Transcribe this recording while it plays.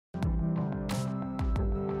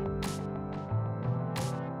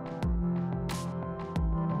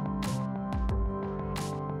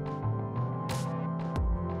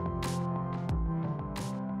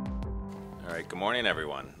right, good morning,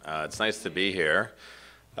 everyone. It's nice to be here,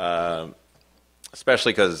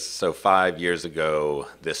 especially because 5 years ago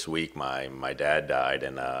this week, my dad died,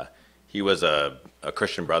 and he was a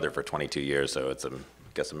Christian brother for 22 years, so it's I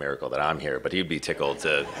guess a miracle that I'm here, but he'd be tickled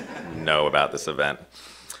to know about this event.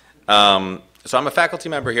 So I'm a faculty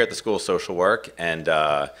member here at the School of Social Work, and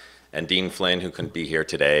Dean Flynn, who couldn't be here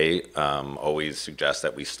today, always suggests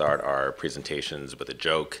that we start our presentations with a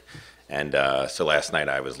joke. And so last night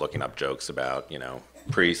I was looking up jokes about,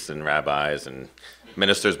 priests and rabbis and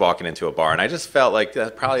ministers walking into a bar, and I just felt like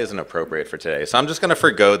that probably isn't appropriate for today. So I'm just going to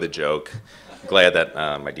forgo the joke. Glad that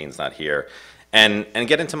my dean's not here, and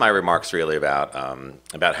get into my remarks really about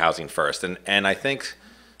Housing First. And I think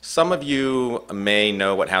some of you may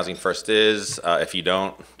know what Housing First is. If you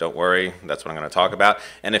don't worry. That's what I'm going to talk about.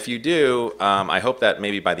 And if you do, I hope that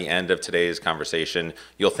maybe by the end of today's conversation,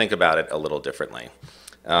 you'll think about it a little differently.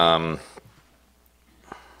 I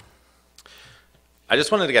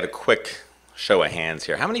just wanted to get a quick show of hands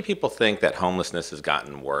here. How many people think that homelessness has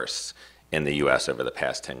gotten worse in the U.S. over the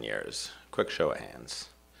past 10 years? Quick show of hands.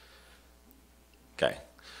 Okay.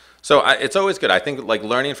 So it's always good. I think like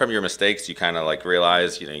learning from your mistakes, you kind of like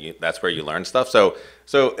realize, that's where you learn stuff. So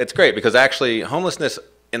it's great because actually homelessness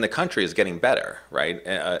in the country is getting better, right?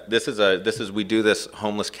 We do this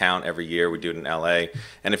homeless count every year. We do it in LA,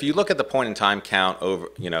 and if you look at the point in time count over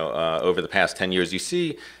over the past 10 years, you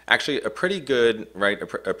see actually a pretty good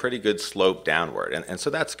a pretty good slope downward, and so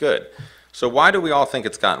that's good. So why do we all think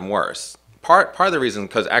it's gotten worse? Part of the reason,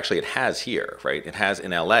 because actually it has here, right? It has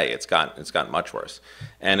in LA. It's gotten much worse,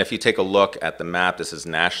 and if you take a look at the map, this is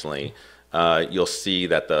nationally. You'll see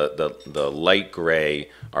that the light gray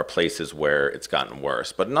are places where it's gotten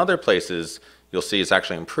worse. But in other places, you'll see it's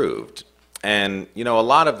actually improved. And, a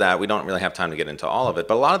lot of that, we don't really have time to get into all of it,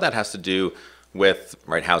 but a lot of that has to do with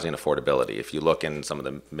housing affordability. If you look in some of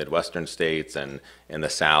the Midwestern states and in the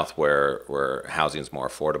South where housing is more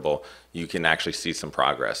affordable, you can actually see some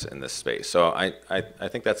progress in this space. So I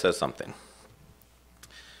think that says something.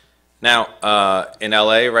 Now, in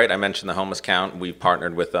LA, I mentioned the homeless count. We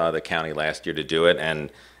partnered with the county last year to do it, and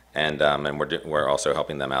we're also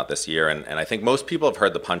helping them out this year. And I think most people have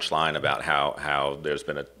heard the punchline about how there's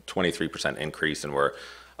been a 23% increase, and we're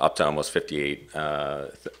up to almost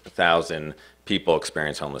 58,000 people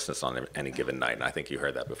experience homelessness on any given night. And I think you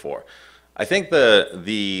heard that before. I think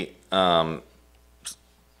the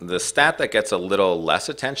stat that gets a little less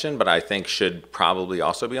attention, but I think should probably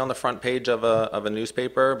also be on the front page of a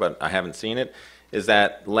newspaper, but I haven't seen it, is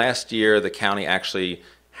that last year the county actually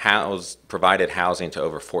provided housing to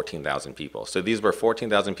over 14,000 people. So these were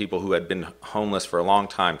 14,000 people who had been homeless for a long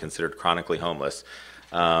time, considered chronically homeless,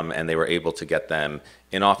 and they were able to get them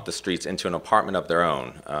in off the streets into an apartment of their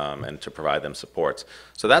own, and to provide them supports.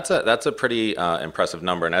 So that's a pretty impressive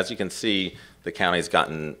number, and as you can see, the county's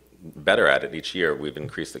gotten better at it each year. We've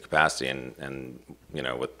increased the capacity, and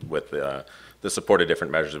with the support of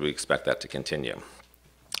different measures, we expect that to continue.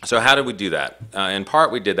 So how did we do that? In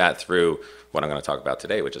part, we did that through what I'm going to talk about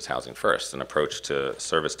today, which is Housing First, an approach to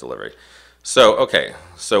service delivery. So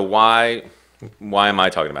why am I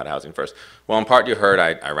talking about Housing First? Well, in part, you heard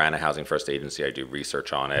I ran a Housing First agency. I do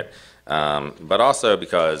research on it, but also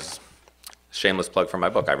because shameless plug for my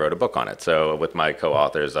book. I wrote a book on it. So with my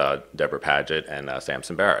co-authors, Deborah Paget and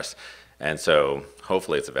Samson Barris. And so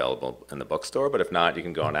hopefully it's available in the bookstore, but if not, you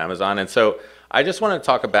can go on Amazon. And so I just want to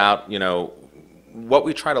talk about, what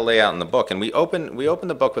we try to lay out in the book. And we open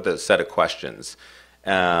the book with a set of questions.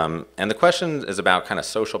 And the question is about kind of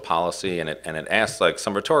social policy, and it asks like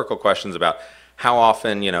some rhetorical questions about how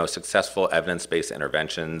often, successful evidence-based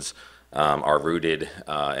interventions are rooted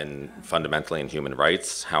fundamentally in human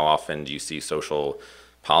rights. How often do you see social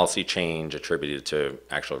policy change attributed to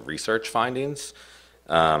actual research findings?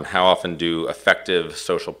 How often do effective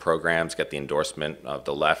social programs get the endorsement of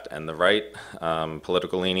the left and the right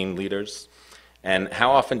political leaning leaders? And how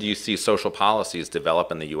often do you see social policies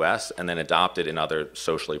develop in the US and then adopted in other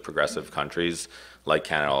socially progressive countries like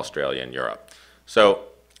Canada, Australia, and Europe? So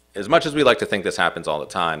as much as we like to think this happens all the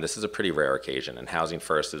time, this is a pretty rare occasion, and Housing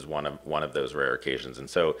First is one of those rare occasions. And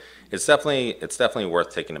so it's definitely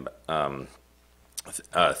worth thinking about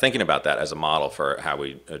that as a model for how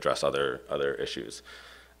we address other issues.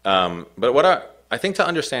 But what I think to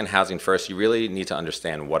understand Housing First, you really need to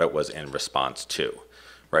understand what it was in response to,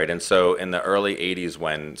 right? And so in the early 80s,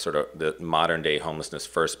 when sort of the modern day homelessness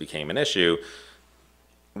first became an issue,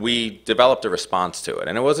 we developed a response to it,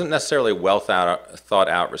 and it wasn't necessarily a thought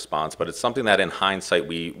out response, but it's something that in hindsight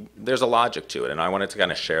there's a logic to it, and I wanted to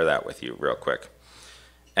kind of share that with you real quick.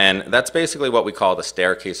 And that's basically what we call the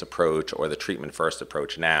staircase approach or the treatment first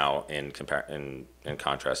approach now in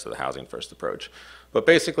contrast to the housing first approach. But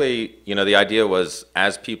basically, you know, the idea was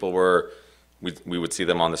as people were, we would see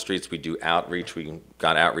them on the streets, we'd do outreach, we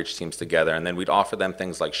got outreach teams together, and then we'd offer them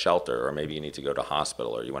things like shelter, or maybe you need to go to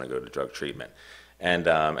hospital, or you want to go to drug treatment. And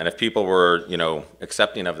if people were, you know,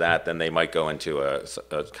 accepting of that, then they might go into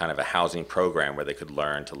a kind of a housing program where they could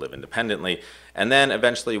learn to live independently. And then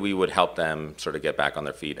eventually we would help them sort of get back on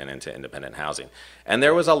their feet and into independent housing. And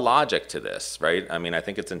there was a logic to this, right? I mean, I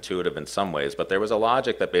think it's intuitive in some ways, but there was a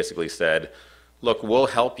logic that basically said, look, we'll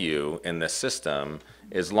help you in this system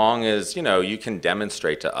as long as, you know, you can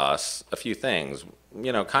demonstrate to us a few things,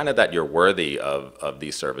 you know, kind of that you're worthy of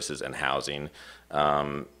these services and housing.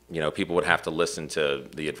 You know, people would have to listen to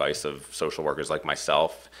the advice of social workers like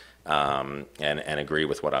myself and agree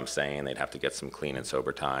with what I'm saying. They'd have to get some clean and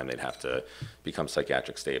sober time. They'd have to become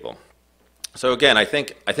psychiatric stable. So again, I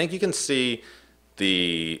think you can see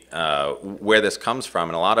the where this comes from,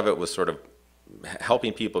 and a lot of it was sort of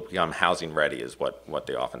helping people become housing ready is what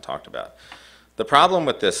they often talked about. The problem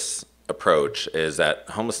with this approach is that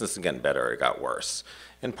homelessness is getting better or it got worse.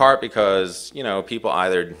 In part because, you know, people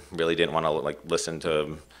either really didn't want to like listen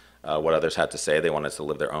to what others had to say. They wanted to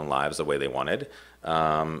live their own lives the way they wanted.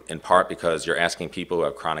 In part because you're asking people who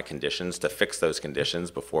have chronic conditions to fix those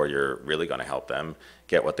conditions before you're really going to help them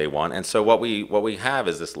get what they want. And so what we have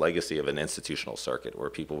is this legacy of an institutional circuit where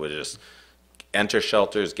people would just enter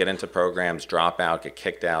shelters, get into programs, drop out, get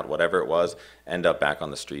kicked out, whatever it was, end up back on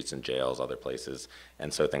the streets and jails, other places.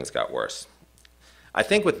 And so things got worse. I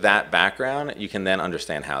think with that background, you can then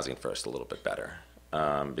understand housing first a little bit better.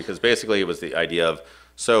 Because basically it was the idea of,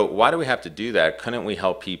 so why do we have to do that? Couldn't we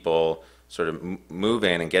help people sort of move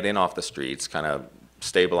in and get in off the streets, kind of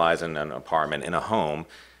stabilize in an apartment, in a home,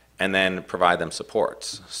 and then provide them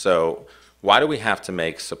supports? So why do we have to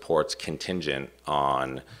make supports contingent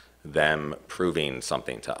on them proving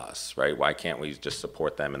something to us, right? Why can't we just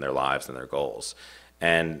support them in their lives and their goals?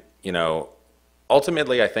 And, you know,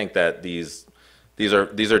 ultimately I think that these are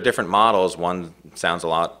different models. One sounds a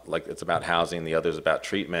lot like it's about housing, the other is about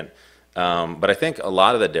treatment. But I think a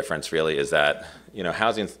lot of the difference really is that, you know,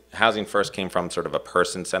 housing first came from sort of a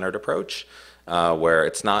person-centered approach, where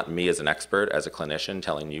it's not me as an expert, as a clinician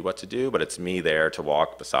telling you what to do, but it's me there to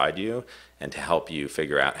walk beside you and to help you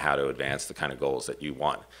figure out how to advance the kind of goals that you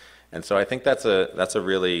want. And so I think that's a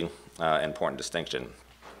really important distinction.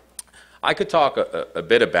 I could talk a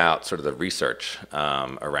bit about sort of the research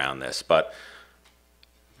around this, but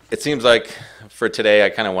it seems like for today I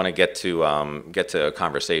kind of want to get to a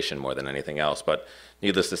conversation more than anything else. But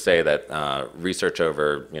needless to say that research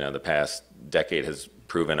over the past decade has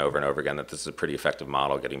proven over and over again that this is a pretty effective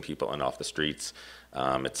model, getting people in off the streets.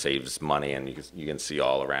 It saves money, and you can see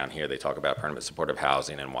all around here they talk about permanent supportive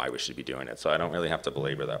housing and why we should be doing it. So I don't really have to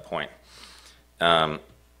belabor that point. And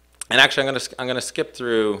actually, I'm going to skip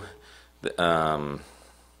through. Well,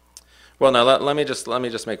 no. Let me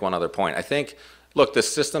just make one other point. I think, look, the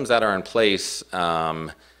systems that are in place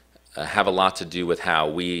have a lot to do with how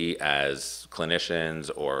we, as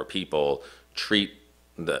clinicians or people, treat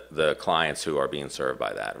the clients who are being served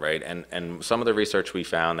by that, right? And some of the research we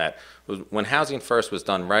found that when Housing First was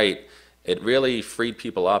done right, it really freed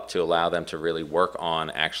people up to allow them to really work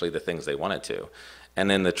on actually the things they wanted to.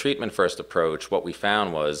 And in the treatment first approach, what we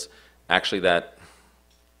found was actually that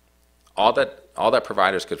all that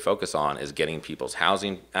providers could focus on is getting people's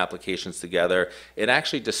housing applications together. It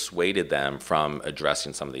actually dissuaded them from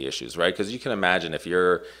addressing some of the issues, right? Because you can imagine if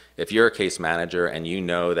you're a case manager and you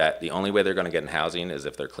know that the only way they're going to get in housing is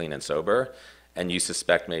if they're clean and sober, and you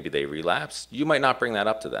suspect maybe they relapse, you might not bring that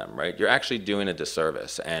up to them, right? You're actually doing a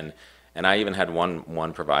disservice. And I even had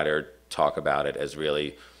one provider talk about it as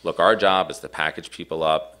really, look, our job is to package people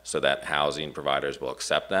up so that housing providers will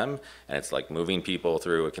accept them, and it's like moving people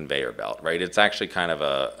through a conveyor belt, right? It's actually kind of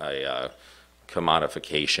a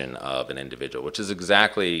commodification of an individual, which is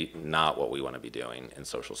exactly not what we want to be doing in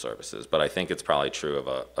social services, but I think it's probably true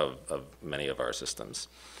of many of our systems.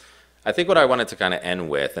 I think what I wanted to kind of end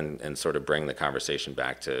with and sort of bring the conversation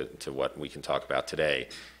back to what we can talk about today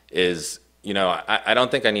is, I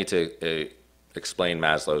don't think I need to explain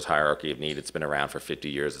Maslow's hierarchy of need. It's been around for 50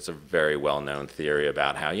 years. It's a very well-known theory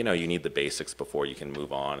about how, you need the basics before you can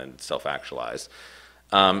move on and self-actualize.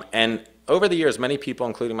 And over the years, many people,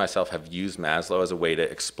 including myself, have used Maslow as a way to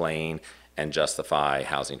explain and justify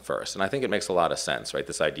housing first. And I think it makes a lot of sense, right?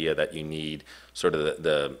 This idea that you need sort of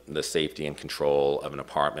the safety and control of an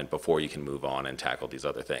apartment before you can move on and tackle these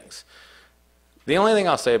other things. The only thing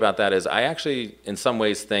I'll say about that is I actually, in some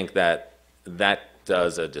ways, think that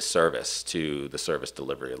does a disservice to the service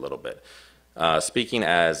delivery a little bit. Speaking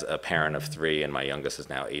as a parent of three, and my youngest is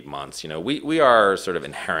now 8 months, we are sort of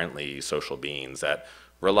inherently social beings that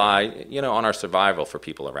rely, on our survival for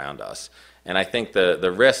people around us. And I think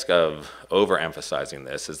the risk of overemphasizing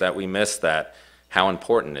this is that we miss that how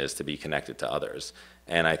important it is to be connected to others.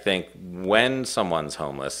 And I think when someone's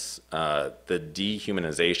homeless, the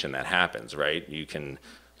dehumanization that happens, right?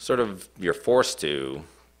 You're forced to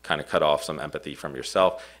kind of cut off some empathy from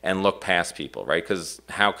yourself and look past people, right? Because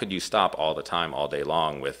how could you stop all the time, all day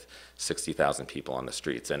long with 60,000 people on the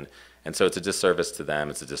streets? And so it's a disservice to them,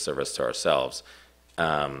 it's a disservice to ourselves.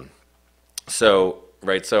 So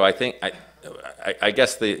I think, I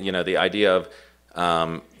guess the idea of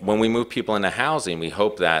when we move people into housing, we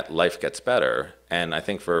hope that life gets better. And I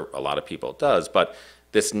think for a lot of people it does, but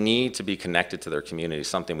this need to be connected to their community is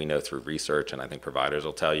something we know through research, and I think providers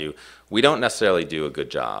will tell you, we don't necessarily do a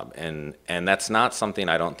good job. And that's not something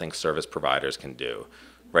I don't think service providers can do,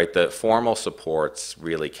 right? The formal supports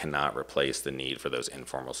really cannot replace the need for those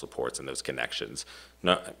informal supports and those connections.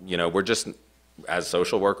 No, we're just, as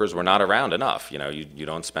social workers, we're not around enough. You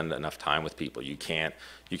don't spend enough time with people. You can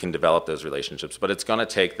develop those relationships, but it's going to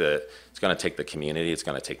take the community. It's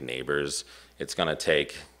going to take neighbors. It's going to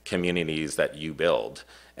take communities that you build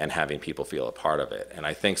and having people feel a part of it. And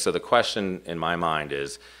I think so. The question in my mind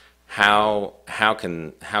is how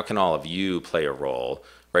can all of you play a role?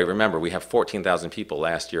 Right. Remember, we have 14,000 people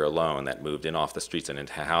last year alone that moved in off the streets and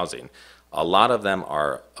into housing. A lot of them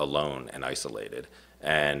are alone and isolated.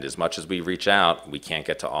 And as much as we reach out, we can't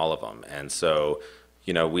get to all of them. And so,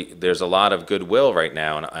 there's a lot of goodwill right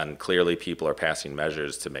now, and clearly people are passing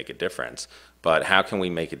measures to make a difference. But how can we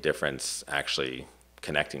make a difference actually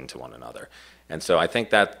connecting to one another? And so I think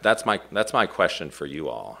that's my question for you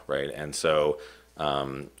all, right? And so,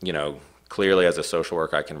 clearly as a social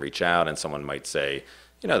worker, I can reach out, and someone might say,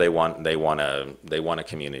 they want a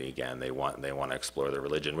community again. They want to explore their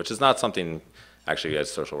religion, which is not something. Actually, as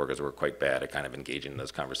social workers, we're quite bad at kind of engaging in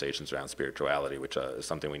those conversations around spirituality, which is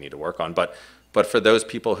something we need to work on. But for those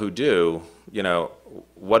people who do,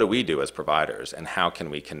 what do we do as providers, and how can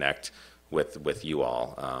we connect with you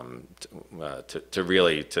all to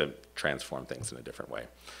really transform things in a different way?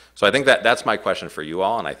 So I think that's my question for you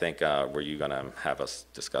all, and I think were you going to have us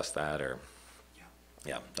discuss that, or?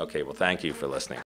 Yeah. Okay. Well, thank you for listening.